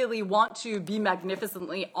really want to be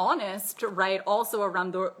magnificently honest, right, also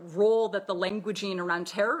around the role that the languaging around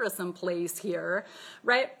terrorism plays here,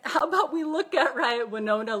 right, how about we look at, right,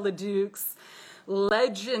 Winona LaDuke's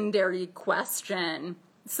legendary question: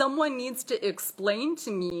 someone needs to explain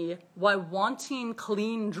to me why wanting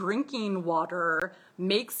clean drinking water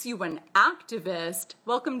makes you an activist.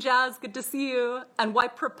 Welcome, Jazz, good to see you. And why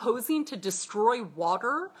proposing to destroy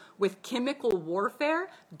water with chemical warfare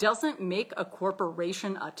doesn't make a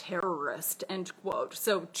corporation a terrorist, end quote.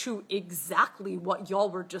 So to exactly what y'all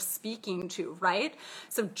were just speaking to, right?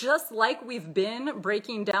 So just like we've been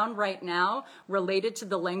breaking down right now related to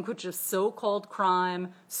the language of so-called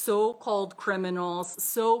crime, so-called criminals,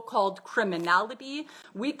 so-called criminality,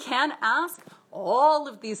 we can ask all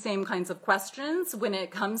of these same kinds of questions when it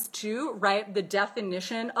comes to, right, the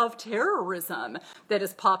definition of terrorism that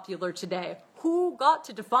is popular today. Who got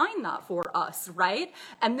to define that for us, right?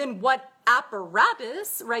 And then what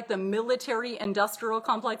apparatus, right, the military industrial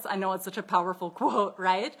complex, I know it's such a powerful quote,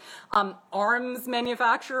 right? Arms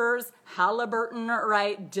manufacturers, Halliburton,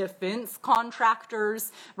 right, defense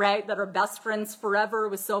contractors, right, that are best friends forever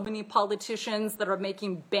with so many politicians that are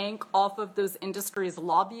making bank off of those industries,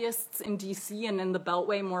 lobbyists in DC and in the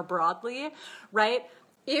Beltway more broadly, right?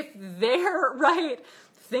 If they're, right,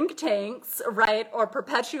 think tanks, right, are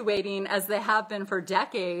perpetuating, as they have been for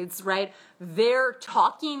decades, right, their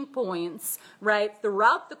talking points, right,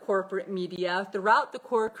 throughout the corporate media, throughout the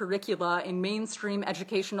core curricula in mainstream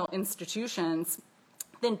educational institutions,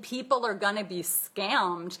 then people are going to be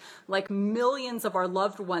scammed, like millions of our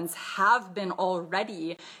loved ones have been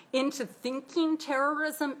already, into thinking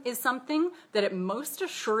terrorism is something that it most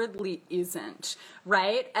assuredly isn't,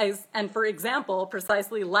 right? And for example,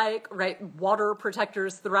 precisely like, right, water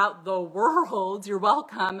protectors throughout the world, you're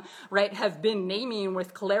welcome, right, have been naming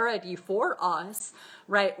with clarity for us,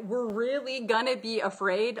 right, we're really going to be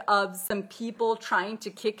afraid of some people trying to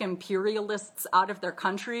kick imperialists out of their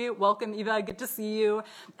country. Welcome, Eva, good to see you.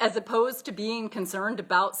 As opposed to being concerned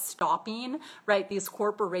about stopping, right, these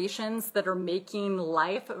corporations that are making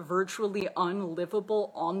life virtually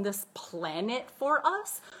unlivable on this planet for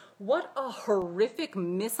us. What a horrific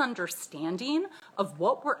misunderstanding of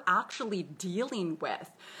what we're actually dealing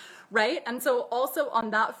with. Right? And so also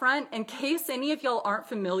on that front, in case any of y'all aren't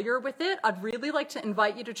familiar with it, I'd really like to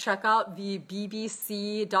invite you to check out the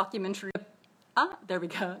BBC documentary, there we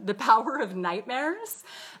go, The Power of Nightmares,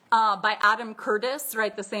 by Adam Curtis,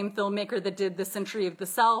 right, the same filmmaker that did The Century of the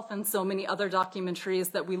Self and so many other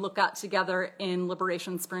documentaries that we look at together in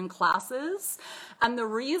Liberation Spring classes. And the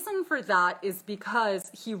reason for that is because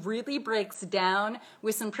he really breaks down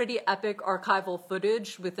with some pretty epic archival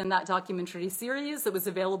footage within that documentary series that was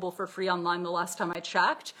available for free online the last time I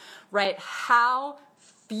checked, right, how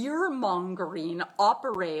fear-mongering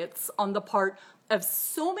operates on the part of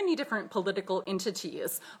so many different political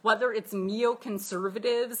entities, whether it's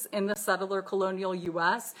neoconservatives in the settler colonial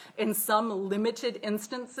U.S., in some limited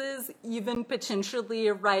instances, even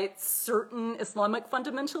potentially, right, certain Islamic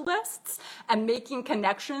fundamentalists, and making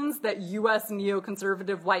connections that U.S.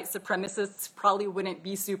 neoconservative white supremacists probably wouldn't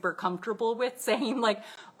be super comfortable with, saying like,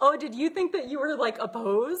 oh, did you think that you were like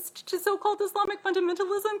opposed to so-called Islamic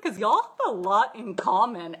fundamentalism? Because y'all have a lot in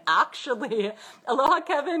common, actually. Aloha,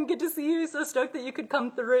 Kevin, good to see you. So stoked that you could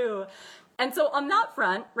come through. And so on that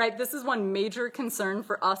front, right, this is one major concern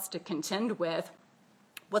for us to contend with.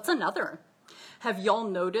 What's another? Have y'all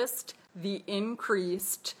noticed the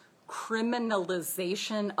increased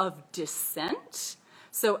criminalization of dissent?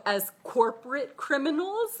 So as corporate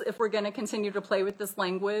criminals, if we're going to continue to play with this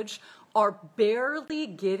language, are barely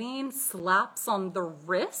getting slaps on the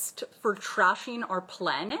wrist for trashing our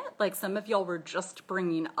planet, like some of y'all were just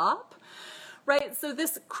bringing up, right? So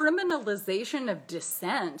this criminalization of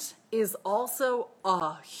dissent is also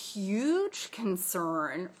a huge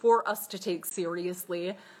concern for us to take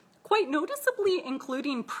seriously, quite noticeably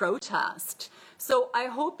including protest. So I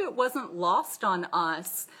hope it wasn't lost on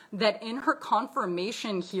us that in her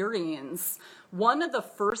confirmation hearings, one of the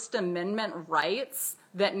First Amendment rights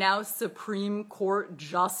that now Supreme Court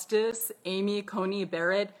Justice Amy Coney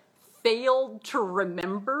Barrett failed to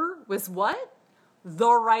remember was what?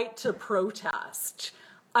 The right to protest.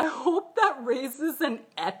 I hope that raises an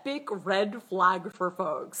epic red flag for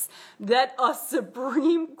folks that a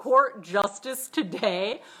Supreme Court justice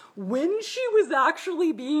today, when she was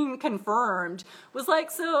actually being confirmed, was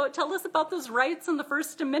like, so tell us about those rights in the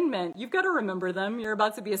First Amendment. You've got to remember them. You're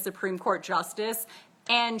about to be a Supreme Court justice.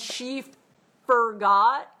 And she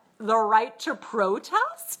forgot the right to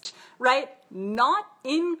protest, right? Not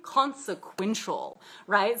inconsequential,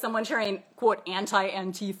 right? Someone sharing, quote,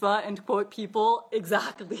 anti-Antifa, and quote, people,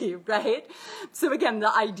 exactly, right? So again,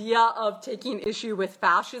 the idea of taking issue with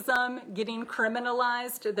fascism, getting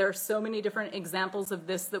criminalized, there are so many different examples of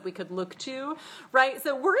this that we could look to, right?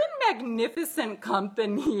 So we're in magnificent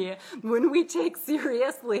company when we take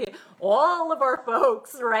seriously all of our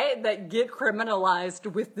folks, right, that get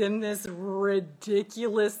criminalized within this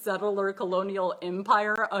ridiculous settler colonial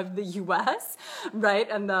empire of the U.S., right?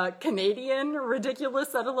 And the Canadian ridiculous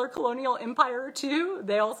settler colonial empire too.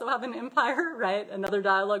 They also have an empire, right? Another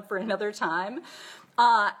dialogue for another time.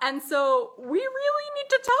 And so we really need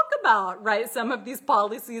to talk about, right, some of these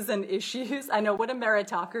policies and issues. I know, what a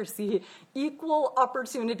meritocracy, equal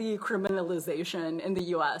opportunity criminalization in the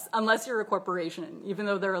U.S., unless you're a corporation, even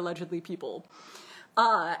though they're allegedly people.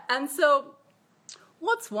 And so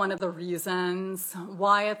what's one of the reasons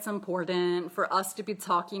why it's important for us to be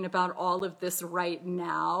talking about all of this right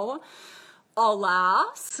now?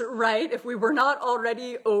 Alas, right, if we were not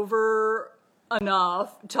already over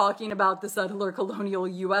enough talking about the settler colonial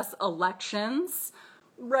U.S. elections,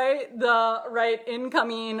 right,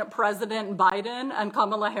 incoming President Biden and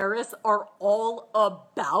Kamala Harris are all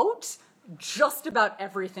about just about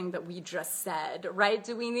everything that we just said, right?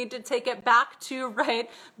 Do we need to take it back to, right,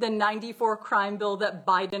 the 94 crime bill that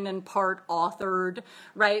Biden in part authored,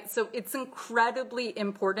 right? So it's incredibly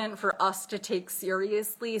important for us to take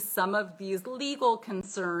seriously some of these legal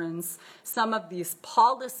concerns, some of these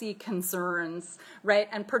policy concerns, right?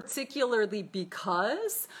 And particularly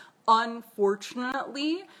because,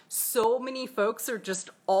 unfortunately, so many folks are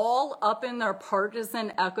just all up in their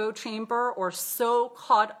partisan echo chamber or so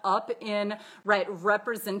caught up in, right,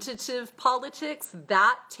 representative politics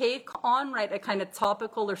that take on, right, a kind of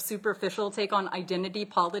topical or superficial take on identity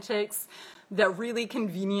politics that really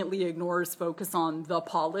conveniently ignores focus on the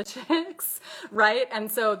politics, right?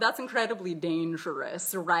 And so that's incredibly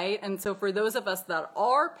dangerous, right? And so for those of us that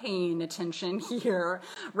are paying attention here,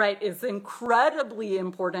 right, it's incredibly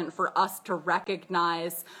important for us to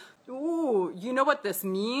recognize, ooh, you know what this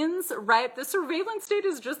means, right? The surveillance state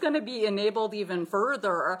is just going to be enabled even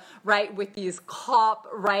further, right, with these cop,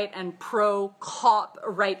 right, and pro-cop,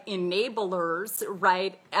 right, enablers,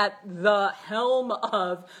 right, at the helm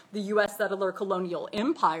of the U.S. settler colonial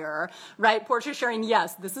empire, right? Portia sharing,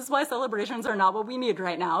 yes, this is why celebrations are not what we need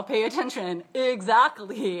right now. Pay attention.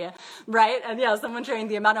 Exactly, right? And yeah, someone sharing,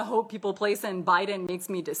 the amount of hope people place in Biden makes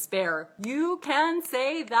me despair. You can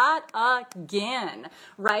say that again,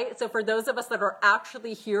 right? So for those of us that are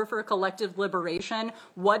actually here for collective liberation,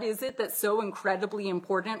 what is it that's so incredibly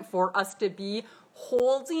important for us to be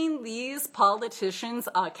holding these politicians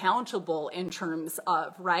accountable in terms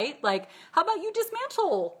of, right? Like, how about you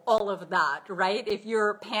dismantle all of that, right? If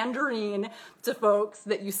you're pandering to folks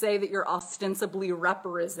that you say that you're ostensibly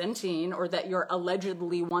representing or that you're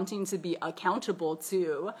allegedly wanting to be accountable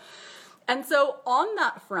to. And so on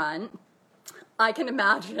that front, I can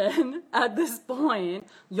imagine at this point,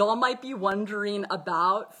 y'all might be wondering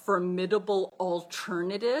about formidable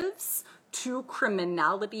alternatives to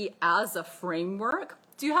criminality as a framework.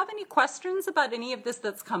 Do you have any questions about any of this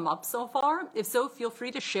that's come up so far? If so, feel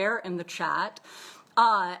free to share in the chat.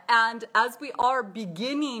 And as we are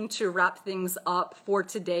beginning to wrap things up for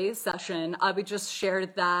today's session, I would just share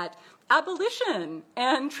that abolition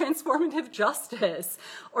and transformative justice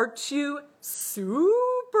are two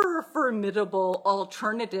super formidable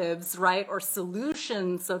alternatives, right, or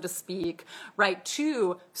solutions, so to speak, right,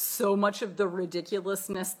 to so much of the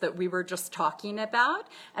ridiculousness that we were just talking about.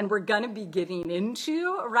 And we're going to be getting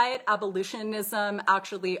into, right, abolitionism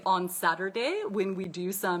actually on Saturday when we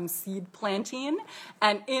do some seed planting,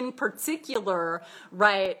 and in particular,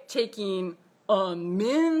 right, taking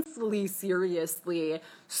immensely seriously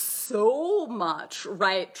so much,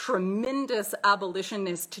 right, tremendous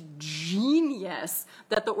abolitionist genius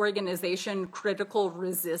that the organization Critical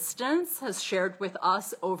Resistance has shared with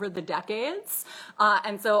us over the decades.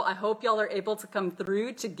 And so I hope y'all are able to come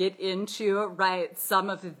through to get into, right, some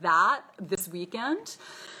of that this weekend.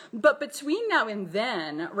 But between now and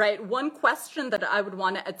then, right, one question that I would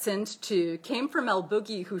want to attend to came from El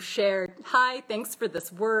Boogie, who shared, "Hi, thanks for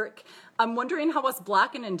this work. I'm wondering how us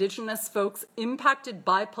Black and Indigenous folks impacted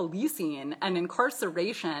by policing and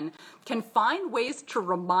incarceration can find ways to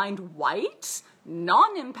remind white,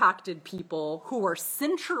 non-impacted people who are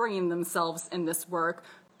centering themselves in this work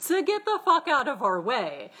to get the fuck out of our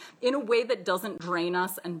way in a way that doesn't drain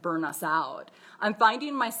us and burn us out. I'm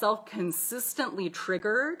finding myself consistently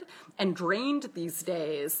triggered and drained these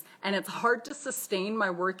days, and it's hard to sustain my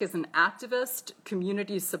work as an activist,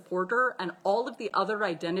 community supporter, and all of the other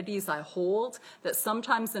identities I hold that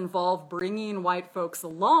sometimes involve bringing white folks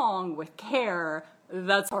along with care.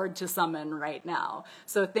 That's hard to summon right now."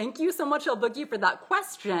 So thank you so much, El Boogie, for that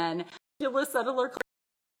question. Settler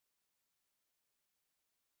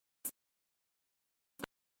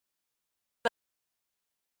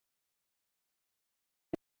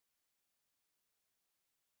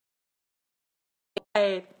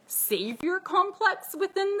savior complex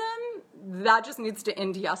within them, that just needs to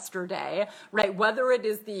end yesterday, right? Whether it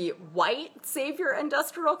is the white savior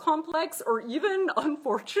industrial complex or even,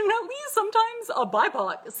 unfortunately, sometimes a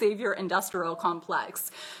BIPOC savior industrial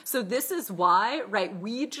complex. So this is why, right,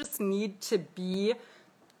 we just need to be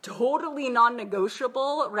totally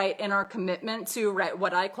non-negotiable, right, in our commitment to, right,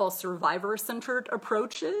 what I call survivor-centered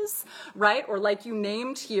approaches, right, or like you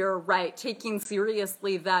named here, right, taking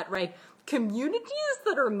seriously that, right, communities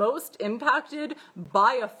that are most impacted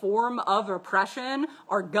by a form of oppression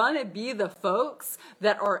are gonna be the folks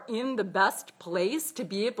that are in the best place to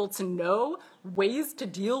be able to know ways to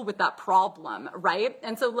deal with that problem, right?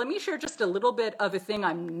 And so let me share just a little bit of a thing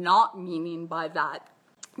I'm not meaning by that.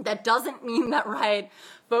 That doesn't mean that, right,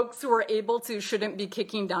 folks who are able to shouldn't be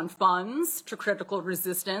kicking down funds to Critical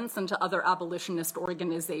Resistance and to other abolitionist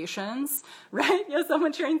organizations, right? Yes,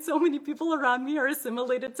 someone sharing so many people around me are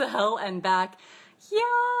assimilated to hell and back.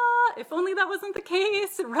 Yeah, if only that wasn't the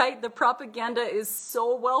case, right? The propaganda is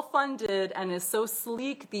so well funded and is so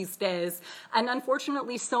sleek these days. And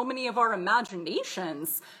unfortunately, so many of our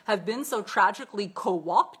imaginations have been so tragically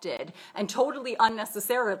co-opted and totally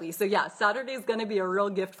unnecessarily. So yeah, Saturday is going to be a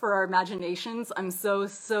real gift for our imaginations. I'm so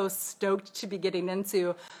stoked to be getting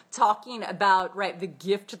into talking about, right, the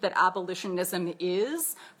gift that abolitionism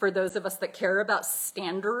is for those of us that care about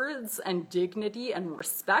standards and dignity and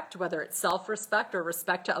respect, whether it's self-respect or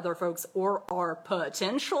respect to other folks or our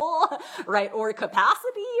potential, right, or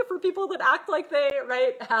capacity for people that act like they,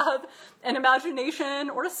 right, have an imagination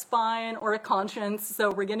or a spine or a conscience.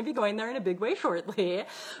 So we're going to be going there in a big way shortly,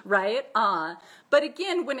 right? But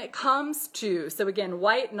again, when it comes to, so again,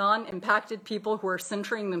 white, non-impacted people who are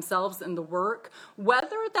centering themselves in the work,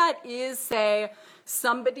 whether that is, say,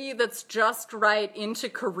 somebody that's just right into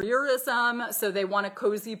careerism, so they want a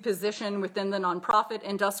cozy position within the nonprofit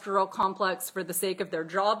industrial complex for the sake of their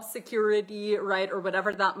job security, right, or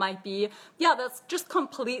whatever that might be, yeah, that's just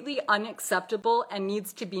completely unacceptable and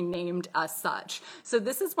needs to be named as such. So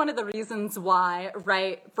this is one of the reasons why,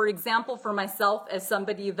 right, for example, for myself as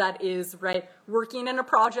somebody that is, right, working in a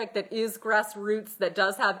project that is grassroots, that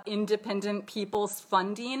does have independent people's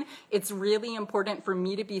funding, it's really important for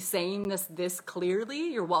me to be saying this clearly.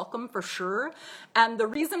 You're welcome for sure. And the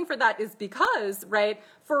reason for that is because, right,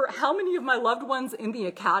 for how many of my loved ones in the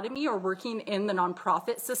academy are working in the the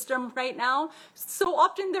nonprofit system right now, so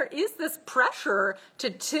often there is this pressure to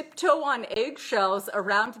tiptoe on eggshells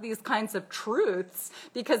around these kinds of truths,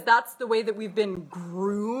 because that's the way that we've been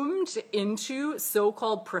groomed into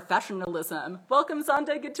so-called professionalism. Welcome,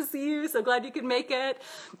 Santa, good to see you. So glad you could make it.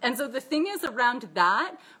 And so the thing is around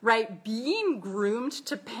that, right, being groomed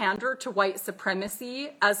to pander to white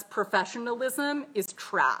supremacy as professionalism is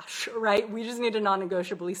trash, right? We just need to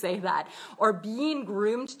non-negotiably say that. Or being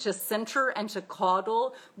groomed to center and to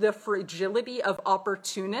coddle the fragility of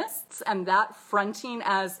opportunists, and that fronting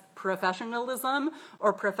as professionalism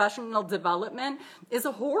or professional development is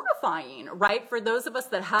horrifying, right? For those of us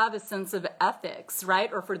that have a sense of ethics,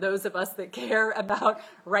 right? Or for those of us that care about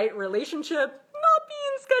right relationship, not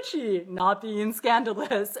being sketchy, not being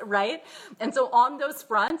scandalous, right? And so on those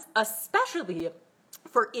fronts, especially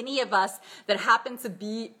for any of us that happen to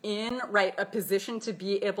be in, right, a position to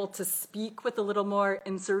be able to speak with a little more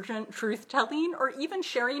insurgent truth-telling or even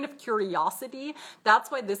sharing of curiosity,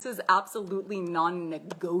 that's why this is absolutely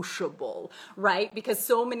non-negotiable, right? Because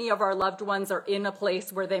so many of our loved ones are in a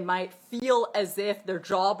place where they might feel as if their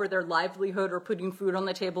job or their livelihood or putting food on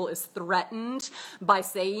the table is threatened by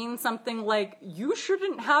saying something like, you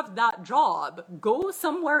shouldn't have that job, go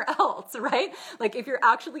somewhere else, right? Like if you're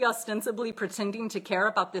actually ostensibly pretending to care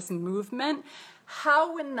about this movement,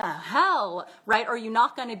 how in the hell, right, are you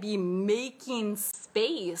not going to be making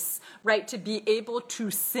space, right, to be able to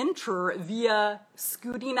center via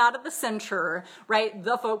scooting out of the center, right,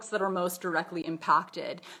 the folks that are most directly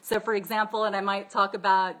impacted? So for example, and I might talk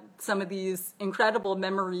about some of these incredible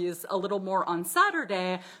memories a little more on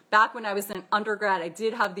Saturday, back when I was in undergrad, I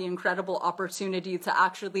did have the incredible opportunity to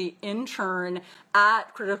actually intern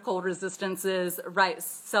at Critical Resistance's, right,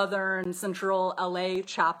 Southern Central LA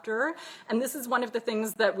chapter. And this is one of the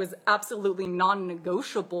things that was absolutely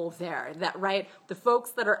non-negotiable there, that, right, the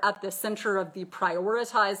folks that are at the center of the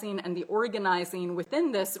prioritizing and the organizing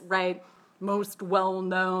within this, right, most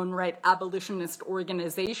well-known, right, abolitionist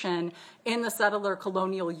organization in the settler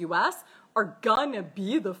colonial U.S. are gonna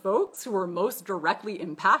be the folks who are most directly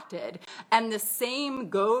impacted. And the same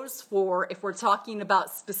goes for if we're talking about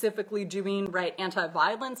specifically doing, right,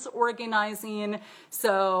 anti-violence organizing.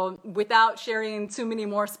 So without sharing too many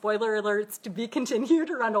more spoiler alerts to be continued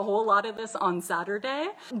around a whole lot of this on Saturday.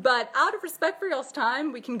 But out of respect for y'all's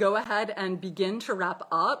time, we can go ahead and begin to wrap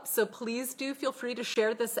up. So please do feel free to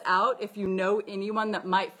share this out if you know anyone that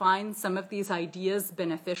might find some of these ideas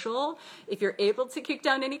beneficial. If you're able to kick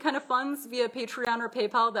down any kind of funds via Patreon or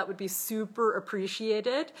PayPal, that would be super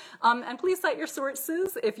appreciated. And please cite your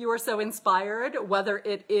sources if you are so inspired, whether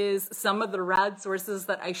it is some of the rad sources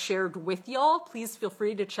that I shared with y'all. Please feel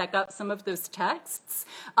free to check out some of those texts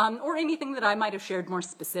or anything that I might have shared more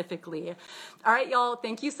specifically. All right, y'all,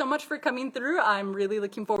 thank you so much for coming through. I'm really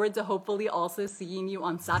looking forward to hopefully also seeing you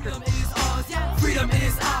on Saturday.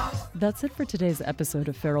 That's it for today's episode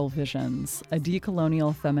of Feral Visions, a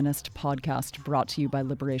decolonial feminist podcast brought to you by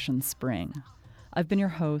Liberation Spring. I've been your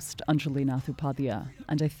host, Anjali Nathupadhyay,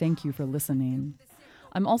 and I thank you for listening.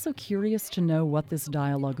 I'm also curious to know what this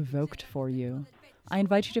dialogue evoked for you. I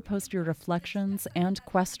invite you to post your reflections and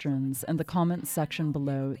questions in the comments section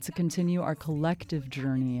below to continue our collective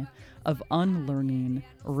journey of unlearning,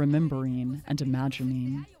 remembering, and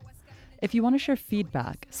imagining. If you want to share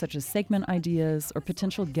feedback, such as segment ideas or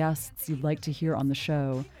potential guests you'd like to hear on the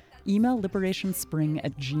show, email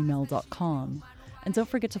liberationspring@gmail.com. And don't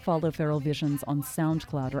forget to follow Feral Visions on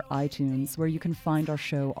SoundCloud or iTunes, where you can find our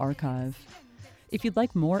show archive. If you'd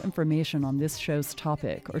like more information on this show's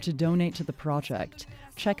topic or to donate to the project,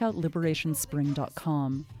 check out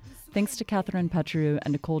liberationspring.com. Thanks to Catherine Petru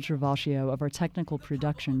and Nicole Gervasio of our technical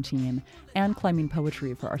production team, and Climbing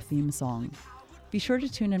Poetry for our theme song. Be sure to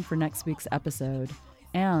tune in for next week's episode.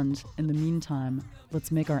 And, in the meantime,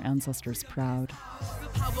 let's make our ancestors proud. The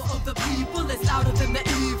power of the people is louder than the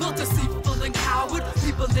evil, deceitful and coward.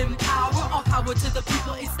 People in power, all power to the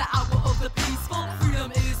people. It's the hour of the peaceful.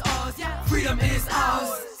 Freedom is ours, yeah. Freedom is